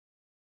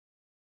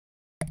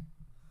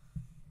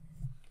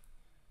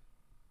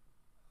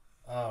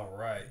All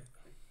right,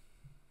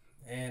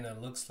 and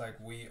it looks like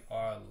we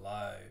are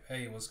live.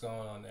 Hey, what's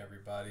going on,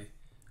 everybody?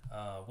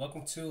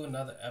 Welcome to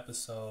another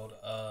episode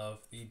of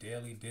the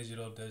Daily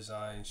Digital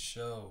Design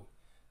Show.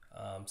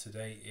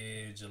 Today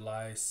is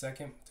July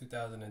 2nd,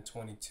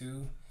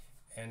 2022,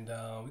 and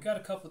we got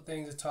a couple of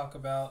things to talk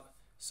about.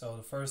 So,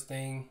 the first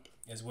thing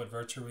is what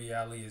virtual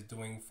reality is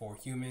doing for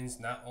humans,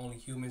 not only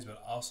humans, but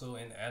also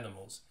in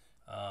animals.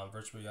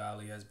 Virtual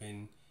reality has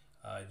been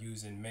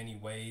used in many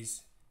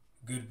ways,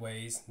 good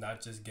ways, not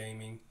just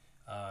gaming.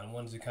 I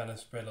wanted to kind of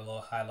spread a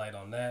little highlight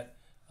on that.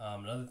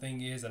 Another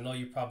thing is, I know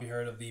you probably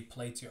heard of the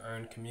play to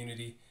earn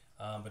community,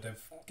 but they've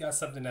got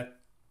something that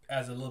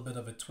adds a little bit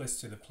of a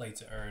twist to the play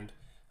to earn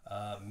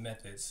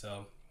method.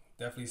 So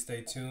definitely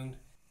stay tuned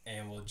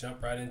and we'll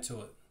jump right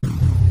into it.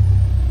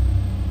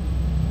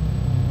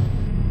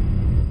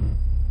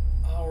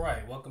 All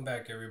right, welcome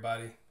back,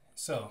 everybody.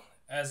 So,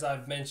 as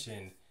I've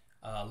mentioned,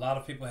 a lot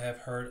of people have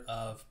heard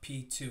of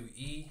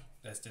P2E.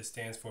 That just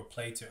stands for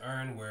play to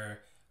earn,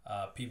 where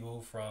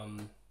people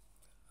from,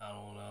 I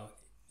don't know,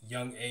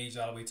 young age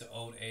all the way to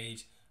old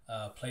age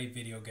play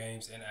video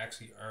games and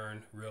actually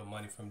earn real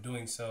money from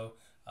doing so.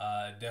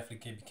 It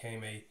definitely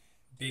became a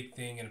big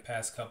thing in the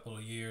past couple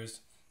of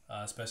years,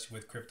 especially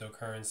with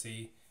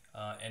cryptocurrency,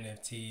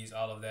 NFTs,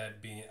 all of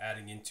that being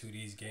adding into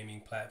these gaming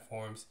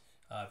platforms.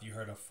 If you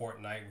heard of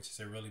Fortnite, which is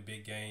a really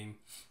big game,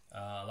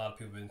 a lot of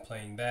people have been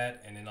playing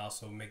that and then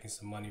also making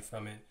some money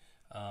from it.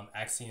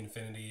 Axie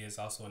Infinity is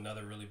also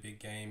another really big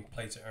game,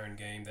 play to earn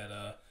game that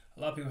a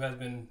lot of people have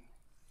been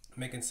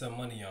making some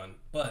money on.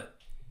 But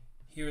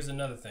here's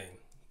another thing,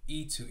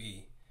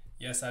 E2E.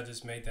 Yes, I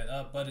just made that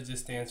up, but it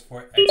just stands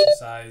for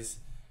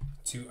exercise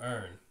to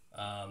earn.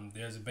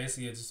 There's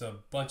basically just a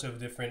bunch of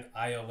different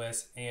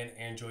iOS and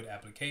Android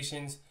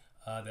applications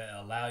that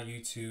allow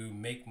you to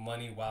make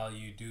money while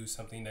you do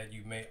something that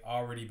you may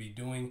already be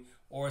doing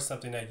or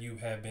something that you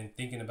have been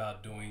thinking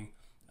about doing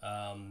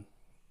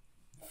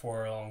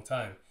for a long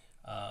time.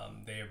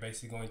 They are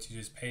basically going to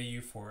just pay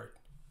you for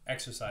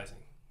exercising.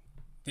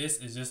 This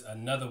is just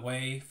another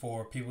way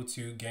for people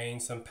to gain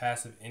some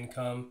passive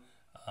income.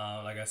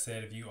 Like I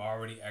said, if you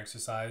already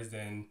exercise,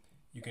 then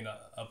you can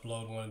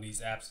upload one of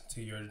these apps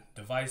to your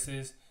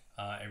devices.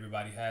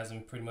 Everybody has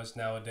them pretty much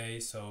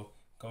nowadays, so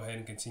go ahead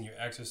and continue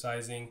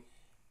exercising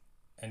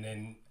and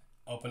then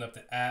open up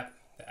the app.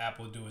 The app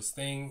will do its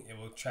thing. It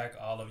will track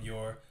all of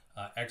your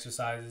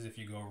exercises if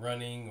you go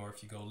running or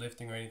if you go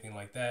lifting or anything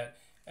like that,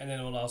 and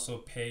then it will also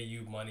pay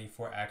you money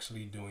for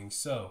actually doing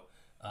so.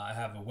 I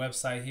have a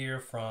website here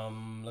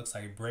from, looks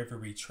like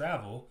Bravery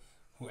Travel,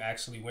 who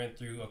actually went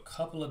through a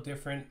couple of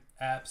different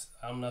apps.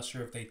 I'm not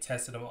sure if they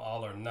tested them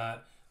all or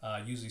not.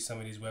 Usually some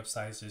of these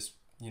websites just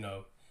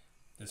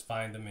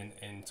find them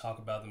and talk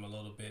about them a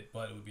little bit,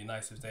 but it would be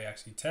nice if they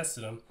actually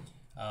tested them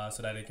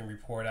so that they can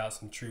report out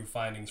some true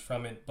findings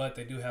from it. But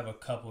they do have a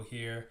couple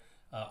here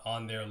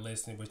on their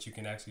list in which you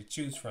can actually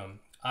choose from.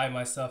 I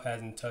myself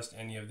hasn't touched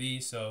any of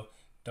these, so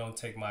don't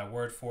take my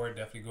word for it.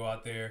 Definitely go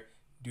out there,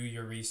 do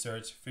your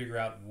research, figure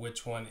out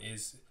which one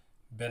is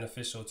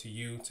beneficial to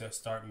you to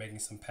start making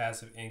some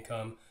passive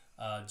income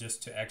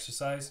just to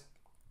exercise.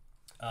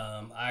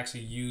 I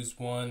actually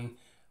used one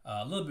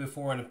a little bit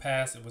before in the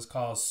past. It was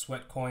called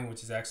Sweatcoin,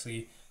 which is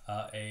actually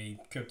a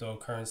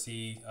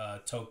cryptocurrency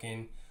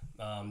token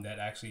that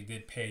actually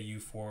did pay you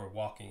for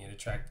walking. It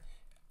tracked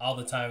all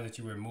the time that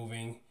you were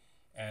moving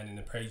and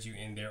it paid you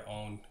in their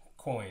own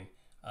coin.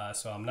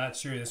 So I'm not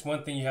sure. There's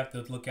one thing you have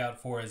to look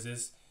out for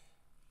is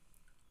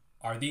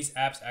are these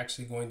apps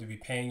actually going to be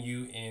paying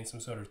you in some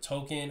sort of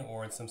token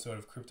or in some sort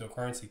of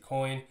cryptocurrency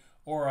coin,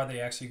 or are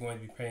they actually going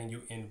to be paying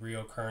you in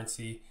real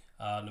currency,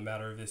 no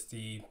matter if it's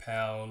the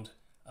pound,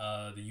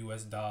 the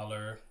US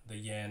dollar, the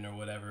yen, or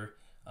whatever.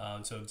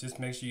 So just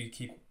make sure you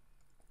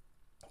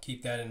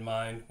keep that in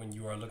mind when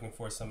you are looking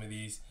for some of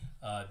these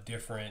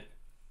different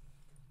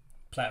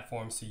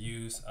platforms to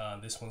use.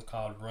 This one's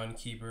called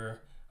Runkeeper.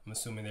 I'm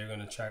assuming they're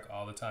going to track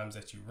all the times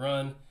that you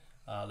run.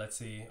 Let's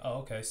see. Oh,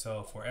 okay.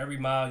 So for every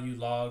mile you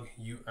log,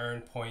 you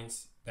earn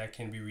points that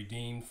can be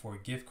redeemed for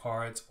gift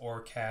cards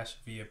or cash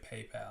via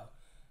PayPal.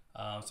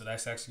 So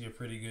that's actually a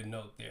pretty good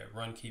note there.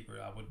 Runkeeper.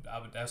 I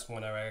would. That's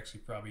one I actually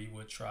probably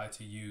would try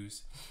to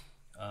use.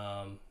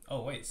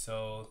 Oh wait.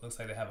 So looks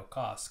like they have a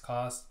cost.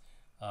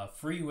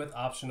 Free with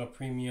optional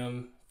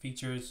premium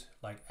features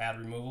like ad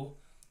removal,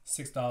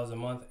 $6 a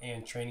month,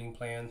 and training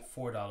plan,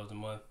 $4 a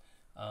month,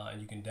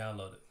 and you can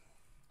download it.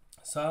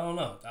 So I don't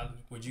know.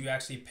 Would you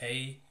actually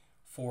pay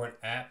for an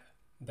app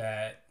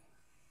that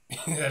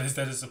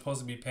that is supposed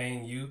to be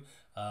paying you?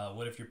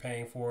 What if you're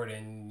paying for it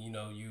and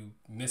you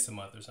miss a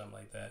month or something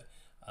like that?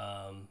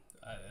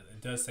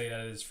 It does say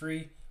that it is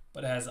free,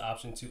 but it has the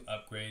option to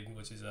upgrade,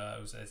 which is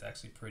it's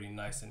actually pretty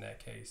nice in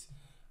that case.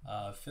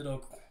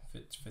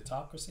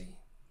 Photocracy,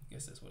 I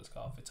guess that's what it's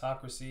called.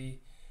 Photocracy.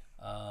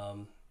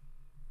 Wow.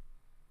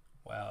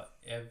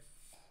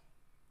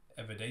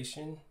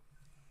 Evidation.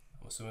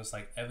 I'm assuming it's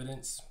like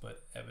evidence,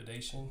 but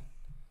evidation.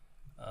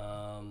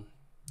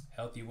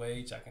 Healthy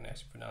wage, I can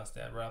actually pronounce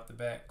that right off the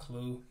bat.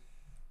 Clue.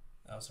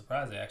 I was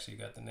surprised they actually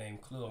got the name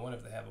Clue. I wonder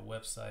if they have a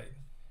website.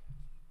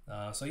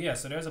 So yeah,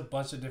 so there's a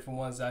bunch of different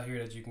ones out here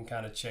that you can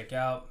kind of check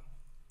out.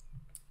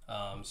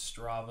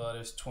 Strava,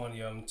 there's 20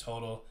 of them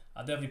total.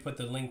 I'll definitely put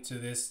the link to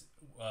this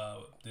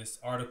this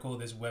article,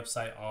 this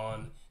website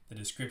on the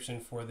description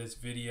for this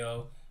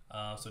video.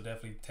 So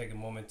definitely take a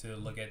moment to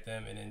look at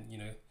them and then, you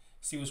know,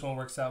 see which one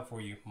works out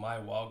for you. My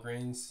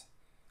Walgreens.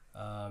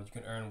 You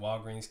can earn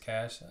Walgreens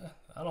cash.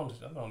 I don't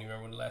even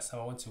remember the last time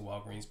I went to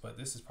Walgreens, but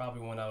this is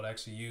probably one I would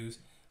actually use.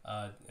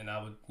 And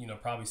I would, you know,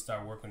 probably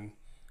start working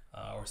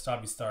or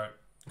start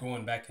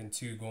going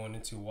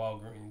into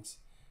Walgreens,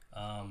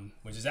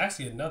 which is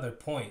actually another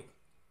point.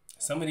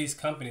 Some of these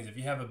companies, if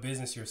you have a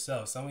business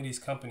yourself, some of these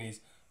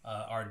companies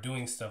are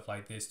doing stuff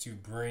like this to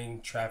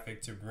bring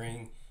traffic, to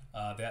bring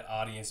that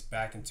audience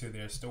back into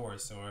their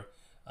stores. So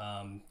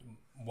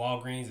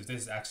Walgreens, if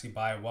this is actually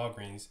by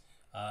Walgreens,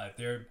 if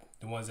they're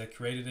the ones that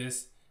created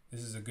this,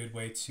 this is a good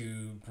way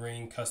to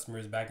bring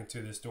customers back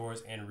into their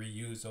stores and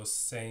reuse those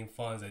same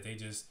funds that they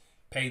just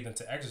paid them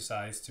to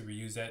exercise, to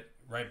reuse that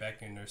right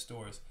back in their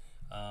stores.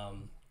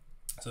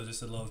 So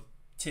just a little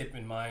tip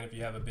in mind, if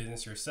you have a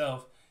business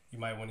yourself, you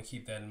might want to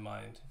keep that in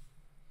mind.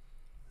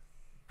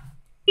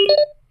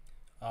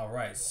 All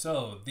right,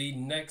 so the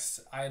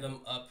next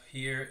item up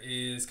here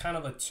is kind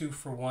of a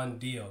 2-for-1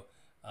 deal.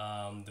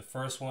 The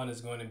first one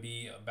is going to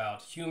be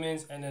about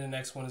humans, and then the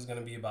next one is going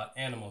to be about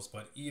animals.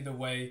 But either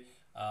way,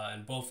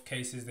 in both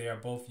cases, they are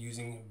both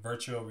using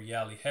virtual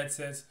reality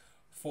headsets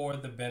for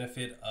the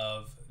benefit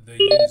of the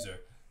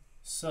user.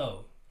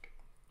 So,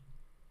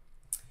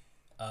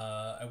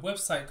 a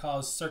website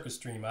called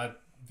CircuitStream, I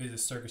visit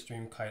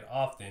CircuitStream quite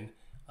often,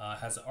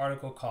 has an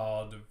article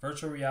called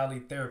Virtual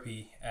Reality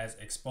Therapy as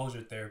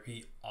Exposure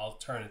Therapy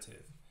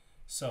Alternative.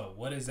 So,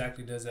 what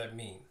exactly does that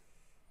mean?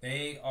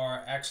 They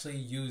are actually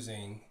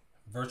using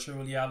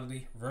virtual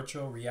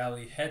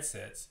reality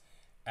headsets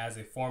as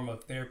a form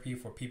of therapy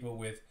for people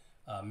with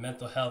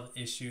mental health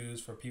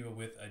issues, for people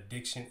with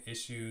addiction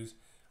issues,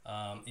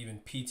 even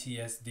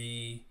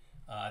PTSD.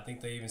 I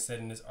think they even said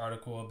in this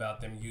article about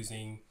them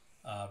using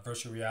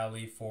virtual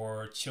reality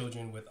for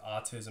children with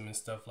autism and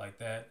stuff like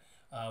that,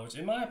 which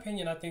in my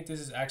opinion, I think this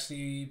is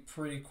actually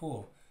pretty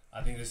cool.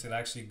 I think this could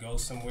actually go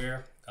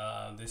somewhere.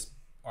 This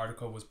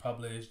article was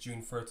published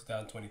June 1st,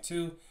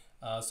 2022.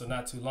 So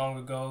not too long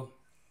ago.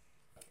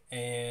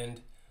 And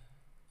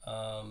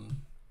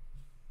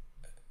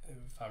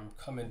if I'm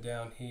coming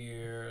down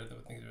here,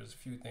 I think there's a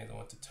few things I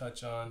want to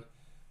touch on.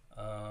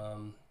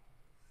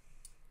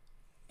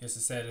 Guess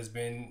it said it's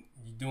been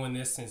doing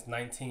this since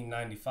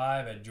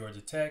 1995 at Georgia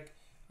Tech.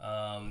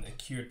 It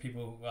cured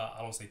people, well,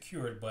 I don't say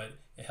cured, but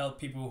it helped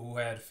people who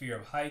had fear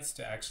of heights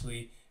to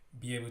actually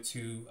be able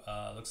to,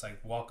 looks like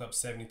walk up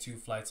 72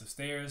 flights of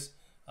stairs.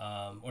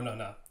 Or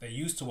no, they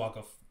used to walk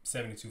up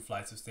 72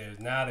 flights of stairs.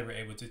 Now they were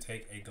able to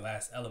take a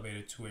glass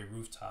elevator to a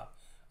rooftop,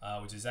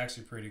 which is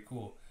actually pretty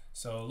cool.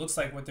 So it looks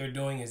like what they're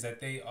doing is that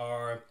they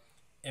are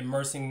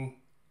immersing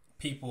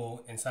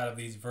people inside of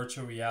these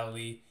virtual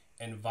reality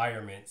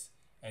environments.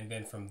 And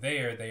then from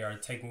there, they are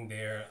taking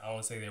their, I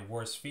won't say their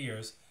worst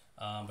fears,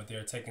 but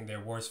they're taking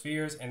their worst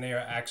fears and they are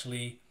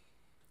actually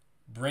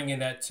bringing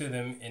that to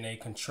them in a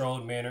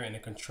controlled manner, in a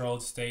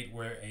controlled state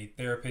where a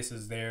therapist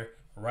is there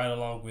right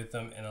along with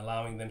them and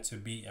allowing them to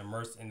be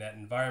immersed in that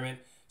environment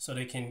so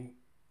they can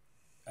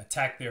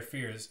attack their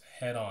fears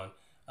head on.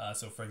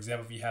 So for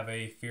example, if you have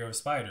a fear of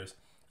spiders,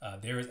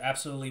 there is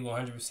absolutely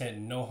 100%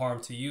 no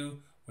harm to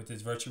you with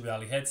this virtual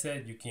reality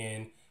headset. You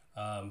can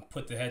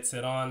put the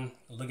headset on,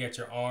 look at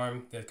your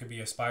arm. There could be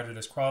a spider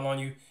that's crawling on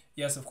you.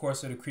 Yes, of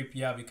course, it'll creep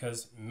you out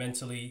because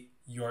mentally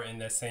you're in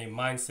that same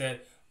mindset,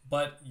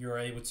 but you're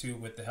able to,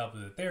 with the help of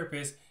the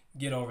therapist,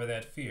 get over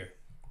that fear.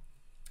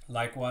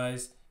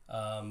 Likewise,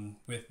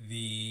 with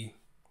the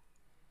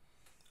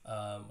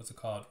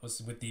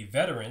with the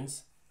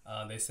veterans,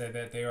 they said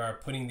that they are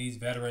putting these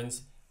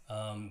veterans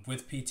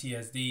with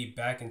PTSD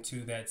back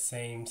into that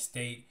same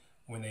state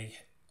when the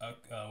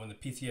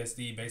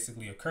PTSD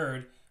basically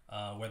occurred,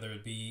 whether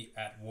it be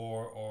at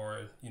war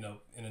or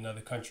in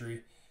another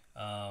country.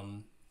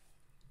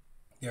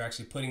 They're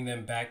actually putting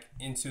them back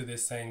into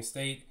this same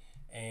state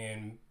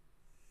and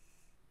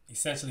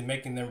essentially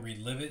making them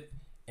relive it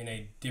in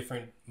a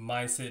different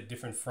mindset,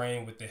 different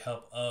frame, with the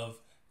help of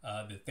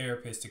the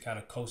therapist to kind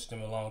of coach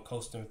them along,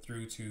 coach them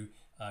through to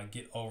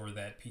get over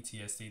that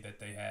PTSD that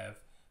they have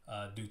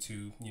due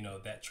to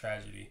that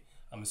tragedy.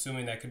 I'm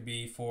assuming that could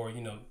be for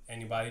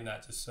anybody,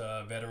 not just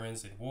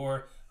veterans in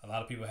war. A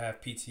lot of people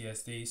have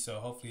PTSD, so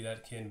hopefully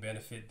that can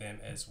benefit them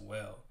as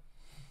well.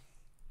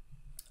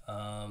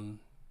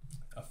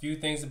 A few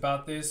things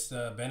about this,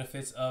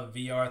 benefits of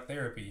VR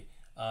therapy.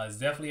 It's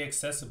definitely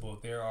accessible.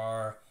 There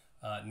are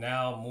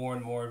now more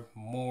and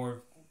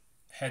more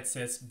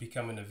headsets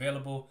becoming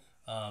available.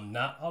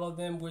 Not all of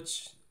them,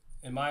 which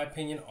in my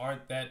opinion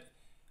aren't that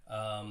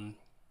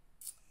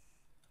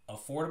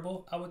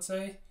affordable, I would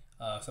say.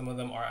 Some of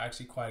them are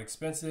actually quite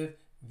expensive.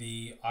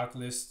 The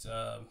Oculus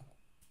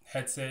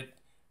headset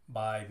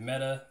by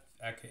Meta,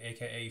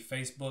 aka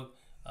Facebook,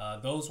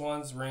 Those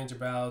ones range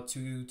about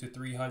 $200 to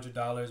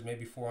 $300,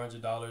 maybe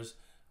 $400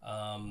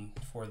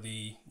 for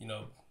the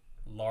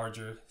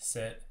larger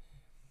set.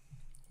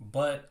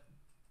 But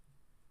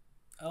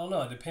I don't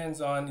know. It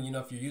depends on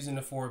if you're using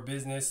it for a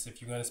business.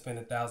 If you're going to spend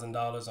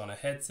 $1,000 on a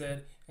headset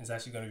and it's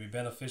actually going to be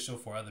beneficial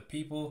for other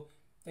people,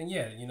 then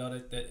yeah,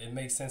 that it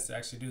makes sense to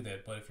actually do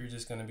that. But if you're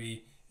just going to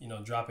be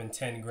dropping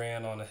 10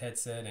 grand on a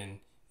headset and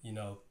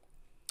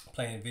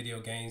playing video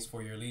games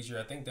for your leisure,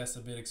 I think that's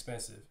a bit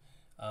expensive.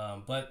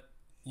 But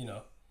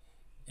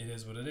it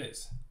is what it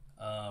is.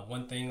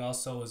 One thing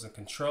also is a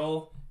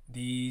control.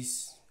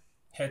 These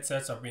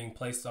headsets are being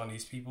placed on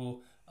these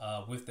people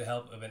with the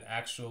help of an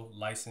actual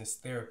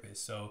licensed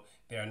therapist. So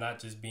they are not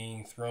just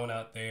being thrown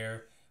out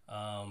there,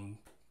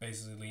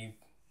 basically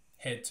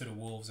head to the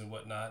wolves and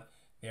whatnot.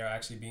 They are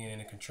actually being in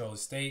a controlled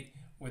state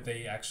with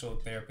a actual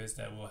therapist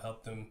that will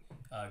help them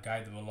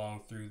guide them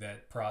along through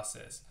that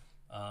process.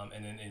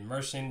 And then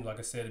immersion, like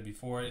I said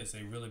before, is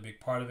a really big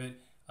part of it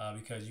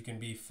because you can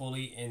be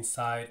fully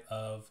inside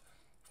of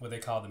what they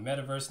call the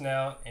metaverse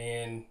now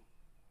and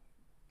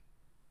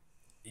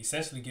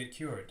essentially get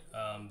cured.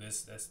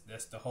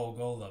 That's the whole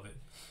goal of it.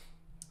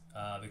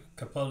 The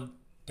component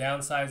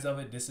downsides of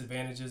it,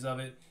 disadvantages of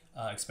it,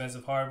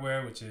 expensive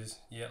hardware, which is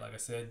like I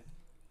said,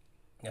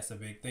 that's a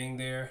big thing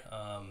there.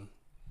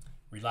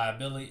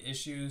 Reliability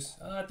issues.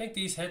 I think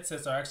these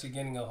headsets are actually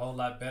getting a whole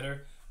lot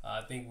better.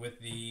 I think with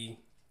the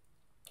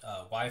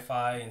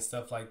Wi-Fi and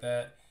stuff like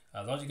that,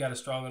 as long as you got a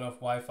strong enough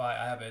Wi-Fi,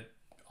 I have an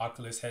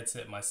Oculus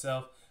headset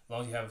myself. As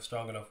long as you have a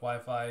strong enough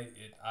Wi-Fi,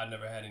 I've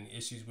never had any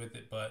issues with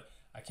it. But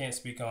I can't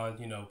speak on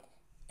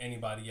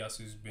anybody else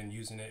who's been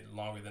using it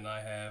longer than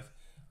I have.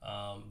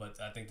 But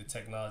I think the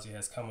technology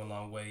has come a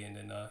long way, and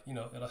then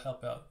it'll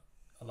help out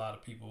a lot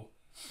of people.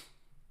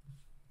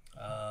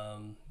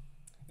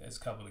 There's a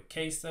couple of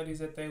case studies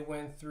that they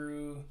went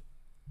through.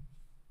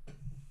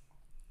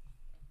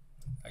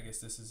 I guess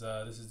this is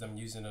them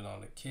using it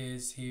on the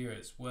kids here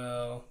as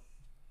well.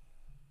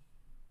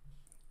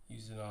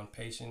 Using it on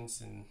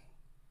patients and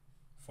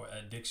for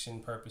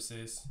addiction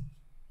purposes.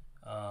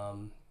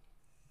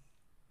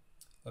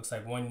 Looks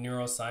like one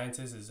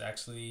neuroscientist is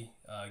actually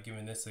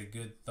giving this a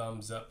good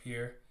thumbs up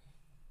here.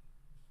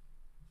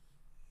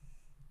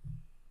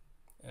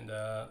 And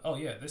oh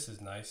yeah, this is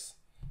nice.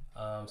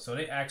 So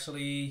they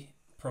actually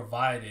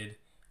provided,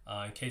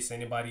 in case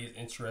anybody is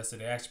interested,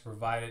 they actually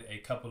provided a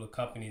couple of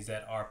companies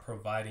that are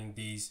providing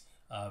these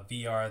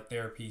VR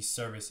therapy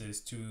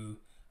services to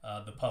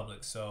the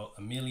public. So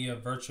Amelia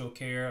Virtual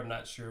Care, I'm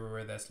not sure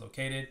where that's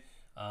located.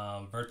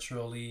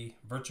 Virtually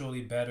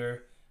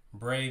Better,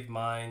 Brave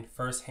Mind,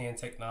 First Hand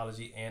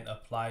Technology, and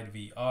Applied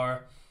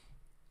VR.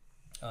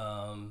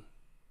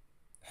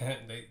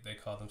 They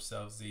call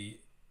themselves the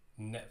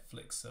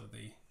Netflix of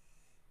the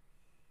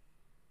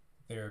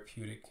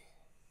therapeutic.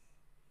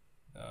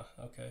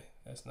 Okay,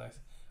 that's nice.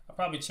 I'll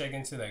probably check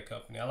into that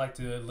company. I like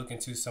to look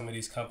into some of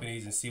these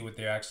companies and see what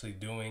they're actually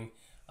doing,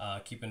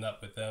 keeping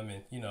up with them,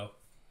 and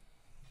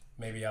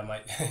maybe I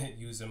might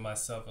use them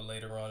myself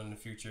later on in the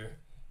future.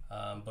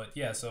 But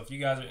yeah, so if you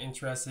guys are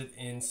interested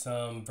in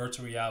some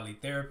virtual reality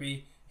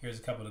therapy, here's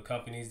a couple of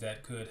companies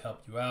that could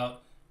help you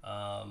out.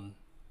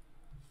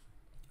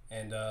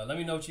 And let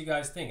me know what you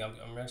guys think.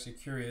 I'm actually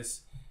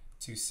curious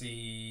to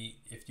see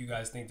if you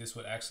guys think this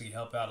would actually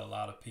help out a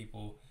lot of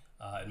people.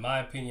 In my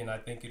opinion, I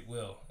think it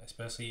will,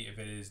 especially if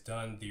it is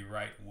done the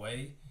right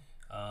way.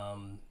 I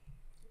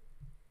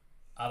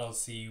don't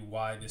see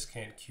why this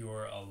can't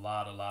cure a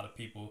lot of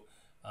people.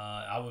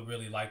 I would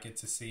really like it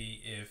to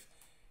see if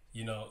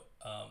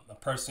a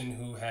person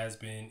who has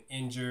been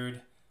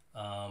injured,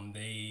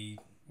 they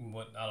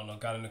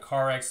got in a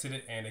car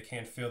accident and they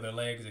can't feel their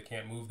legs, they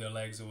can't move their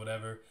legs or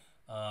whatever.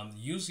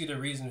 Usually the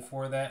reason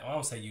for that, I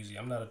don't say usually,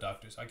 I'm not a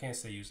doctor, so I can't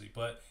say usually,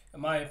 but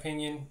in my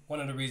opinion, one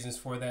of the reasons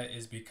for that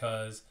is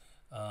because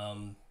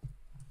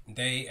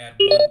they at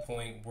one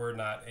point were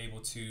not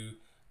able to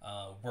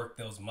work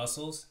those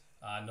muscles.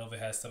 I know it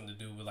has something to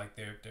do with like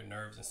their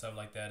nerves and stuff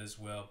like that as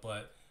well,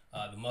 but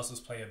the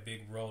muscles play a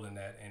big role in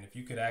that. And if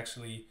you could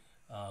actually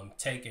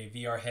take a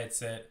VR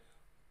headset,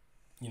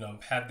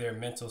 have their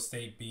mental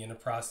state be in a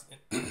process,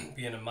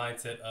 be in a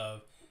mindset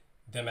of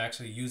them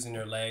actually using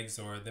their legs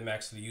or them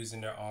actually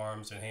using their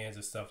arms and hands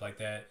and stuff like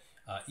that,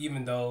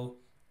 even though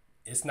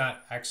it's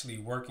not actually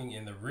working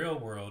in the real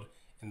world,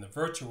 in the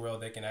virtual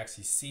world, they can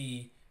actually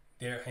see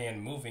their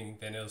hand moving,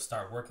 then it'll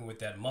start working with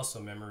that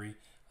muscle memory.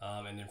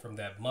 And then from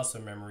that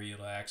muscle memory,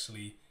 it'll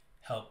actually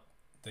help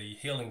the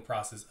healing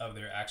process of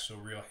their actual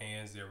real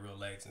hands, their real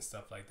legs and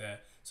stuff like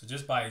that. So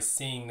just by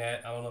seeing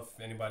that, I don't know if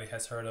anybody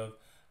has heard of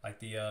like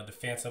the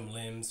phantom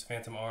limbs,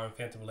 phantom arm,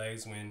 phantom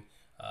legs, when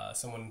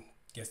someone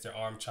gets their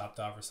arm chopped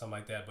off or something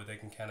like that, but they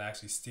can kind of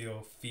actually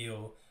still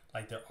feel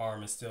like their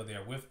arm is still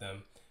there with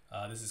them.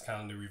 This is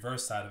kind of the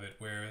reverse side of it,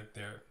 where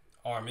their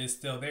arm is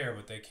still there,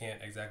 but they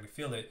can't exactly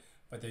feel it,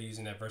 but they're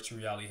using that virtual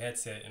reality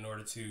headset in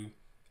order to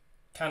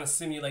kind of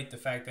simulate the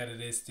fact that it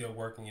is still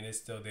working and it's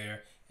still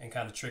there, and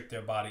kind of trick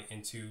their body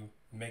into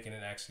making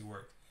it actually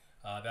work.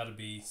 That'll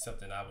be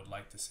something I would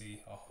like to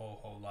see a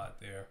whole lot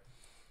there.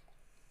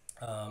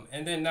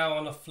 And then now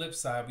on the flip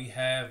side, we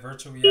have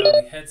virtual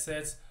reality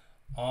headsets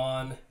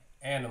on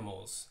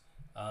animals,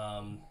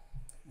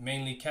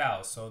 mainly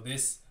cows. So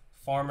this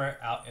farmer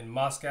out in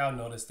Moscow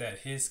noticed that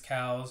his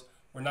cows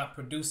were not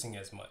producing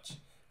as much.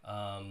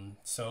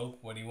 So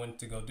what he went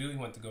to go do, he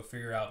went to go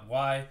figure out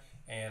why.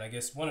 And I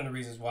guess one of the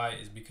reasons why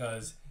is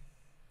because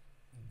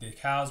the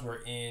cows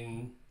were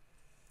in,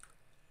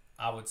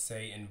 I would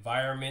say,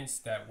 environments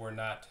that were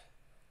not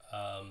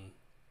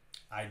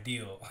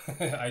ideal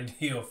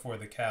ideal for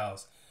the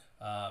cows.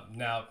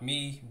 Now,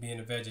 me being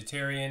a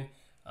vegetarian,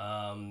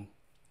 I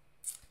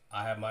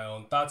have my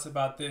own thoughts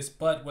about this,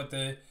 but what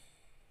the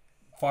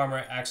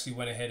farmer actually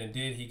went ahead and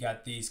did, he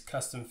got these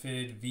custom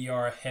fitted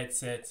VR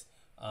headsets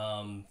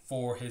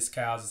for his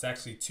cows. It's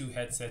actually two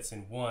headsets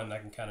in one. I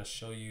can kind of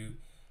show you.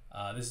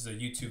 This is a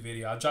YouTube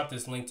video. I'll drop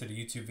this link to the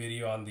YouTube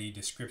video on the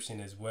description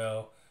as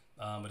well.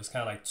 But it's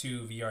kind of like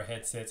two VR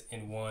headsets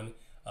in one.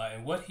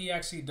 And what he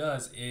actually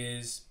does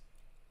is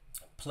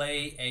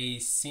play a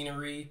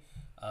scenery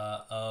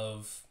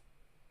of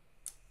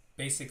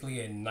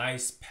basically a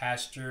nice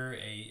pasture,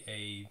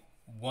 a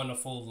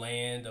wonderful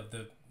land of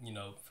the,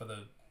 for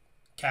the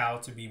cow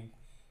to be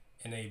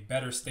in a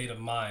better state of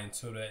mind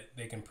so that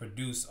they can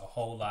produce a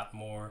whole lot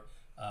more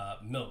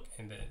milk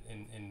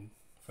in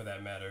for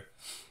that matter.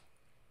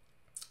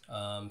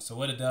 So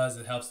what it does,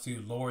 it helps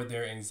to lower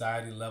their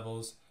anxiety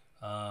levels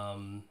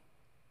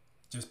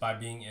just by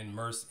being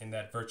immersed in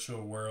that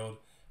virtual world,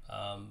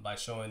 by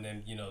showing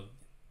them,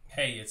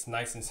 hey, it's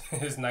nice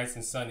and it's nice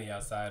and sunny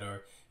outside,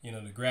 or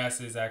the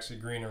grass is actually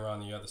greener on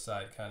the other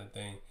side, kind of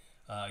thing.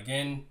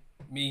 Again,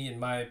 me, in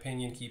my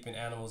opinion, keeping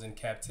animals in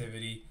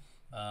captivity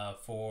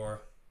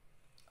for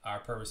our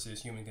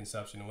purposes, human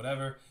consumption or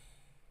whatever,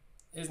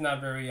 is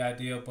not very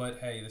ideal. But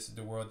hey, this is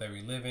the world that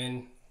we live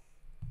in,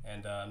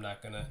 and I'm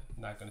not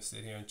gonna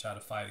sit here and try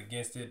to fight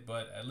against it.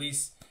 But at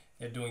least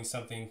they're doing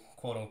something,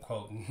 quote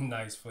unquote,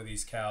 nice for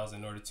these cows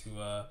in order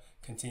to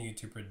continue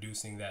to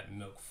producing that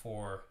milk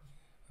for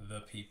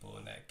the people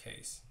in that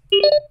case.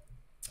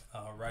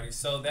 Alrighty,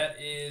 so that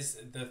is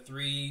the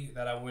three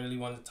that I really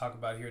wanted to talk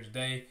about here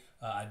today.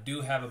 I do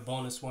have a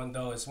bonus one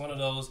though. It's one of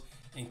those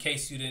in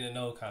case you didn't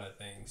know kind of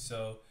thing.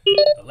 So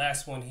the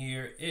last one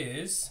here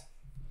is,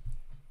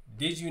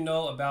 did you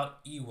know about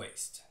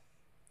e-waste?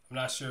 I'm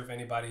not sure if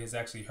anybody has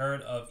actually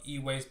heard of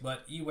e-waste,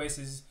 but e-waste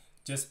is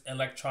just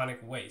electronic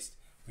waste.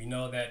 We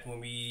know that when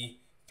we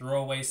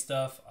throw away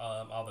stuff,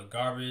 all the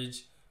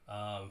garbage,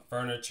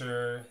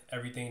 furniture,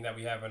 everything that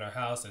we have in our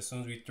house, as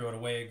soon as we throw it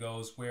away, it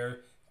goes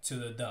where? To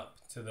the dump,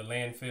 to the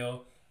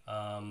landfill,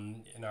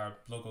 in our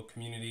local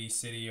community,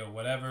 city, or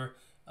whatever.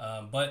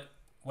 But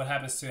what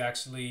happens to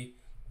actually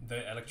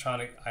the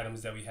electronic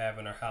items that we have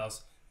in our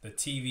house, the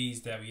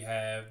TVs that we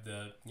have,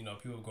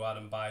 people go out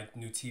and buy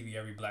new TV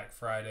every Black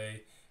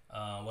Friday.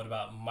 What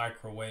about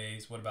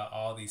microwaves? What about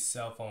all these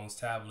cell phones,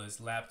 tablets,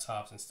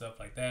 laptops, and stuff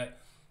like that?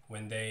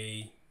 When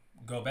they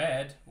go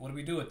bad, what do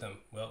we do with them?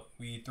 Well,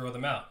 we throw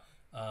them out.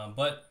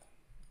 But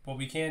what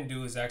we can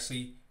do is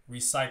actually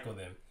recycle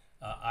them.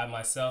 I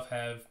myself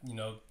have,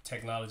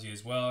 technology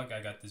as well.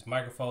 I got this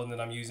microphone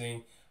that I'm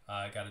using.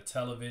 I got a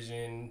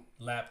television,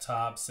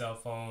 laptop, cell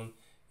phone,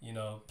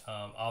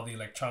 all the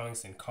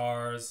electronics in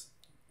cars.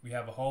 We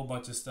have a whole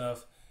bunch of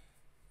stuff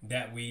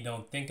that we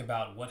don't think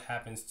about what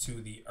happens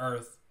to the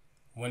earth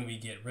when we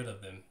get rid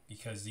of them,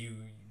 because you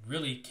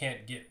really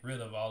can't get rid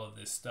of all of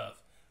this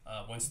stuff.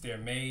 Once they're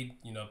made,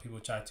 people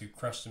try to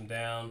crush them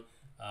down.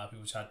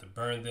 People try to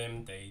burn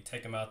them. They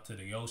take them out to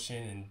the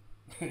ocean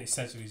and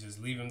essentially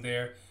just leave them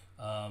there.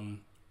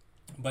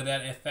 But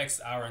that affects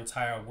our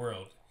entire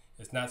world.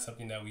 It's not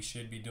something that we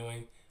should be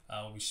doing.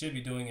 What we should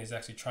be doing is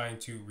actually trying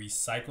to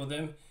recycle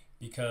them,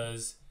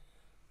 because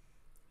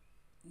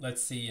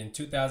let's see, in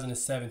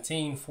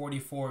 2017,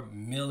 44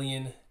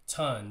 million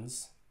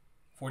tons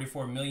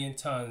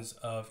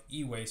of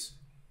e-waste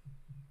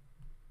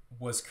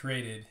was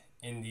created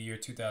in the year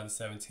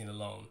 2017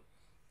 alone.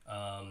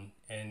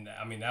 And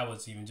I mean, that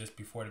was even just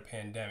before the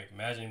pandemic.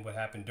 Imagine what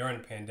happened during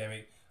the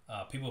pandemic.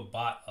 People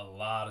bought a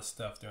lot of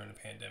stuff during the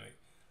pandemic.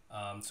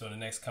 So in the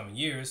next coming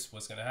years,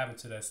 what's going to happen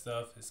to that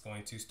stuff is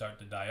going to start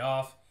to die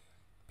off.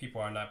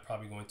 People are not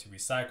probably going to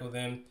recycle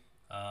them.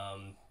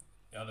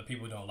 Other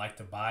people don't like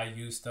to buy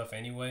used stuff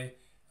anyway.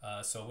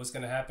 So what's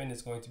going to happen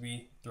is going to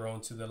be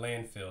thrown to the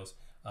landfills.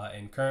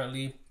 And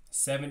currently,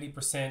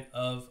 70%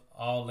 of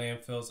all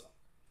landfills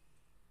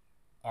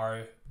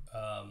are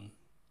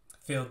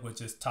filled with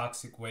just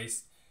toxic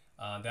waste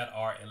that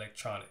are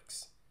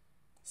electronics.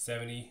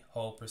 70%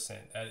 whole.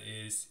 That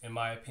is, in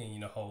my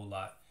opinion, a whole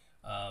lot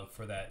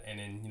for that. And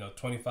then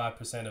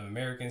 25% of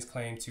Americans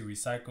claim to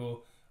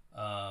recycle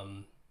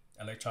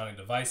electronic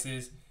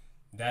devices.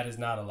 That is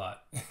not a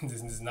lot.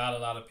 There's not a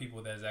lot of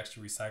people that is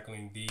actually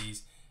recycling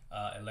these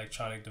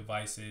electronic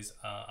devices.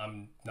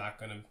 I'm not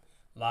gonna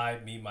lie,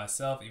 me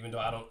myself, even though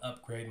I don't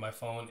upgrade my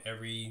phone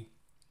every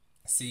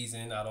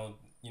season. I don't,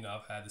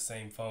 I've had the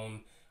same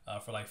phone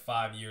for like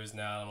 5 years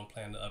now. I don't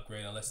plan to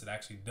upgrade unless it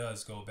actually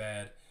does go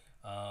bad.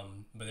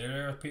 But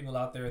there are people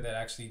out there that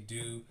actually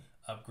do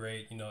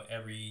upgrade,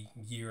 every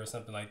year or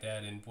something like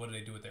that. And what do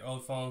they do with their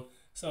old phone?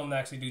 Some of them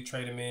actually do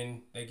trade them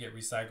in. They get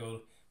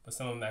recycled, but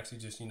some of them actually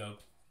just,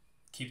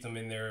 keep them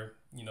in their,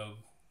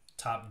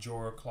 top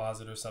drawer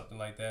closet or something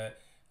like that.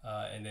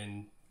 And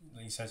then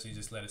essentially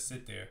just let it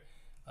sit there.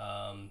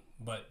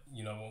 But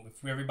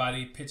if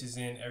everybody pitches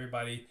in,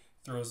 everybody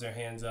throws their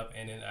hands up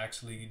and then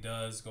actually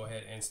does go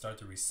ahead and start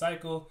to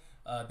recycle,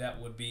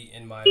 that would be,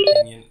 in my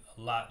opinion,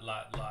 a lot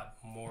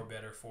more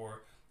better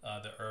for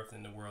the earth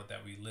and the world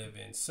that we live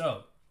in.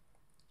 So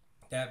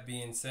that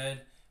being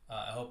said,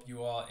 I hope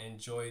you all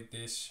enjoyed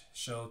this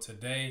show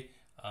today.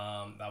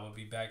 I will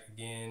be back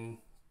again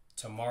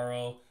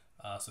tomorrow.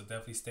 So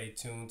definitely stay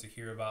tuned to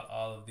hear about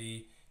all of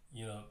the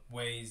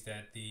ways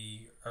that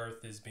the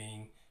earth is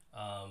being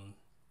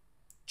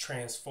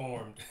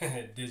transformed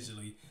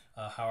digitally,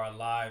 how our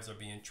lives are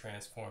being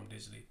transformed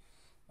digitally.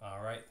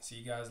 All right, see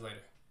you guys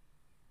later.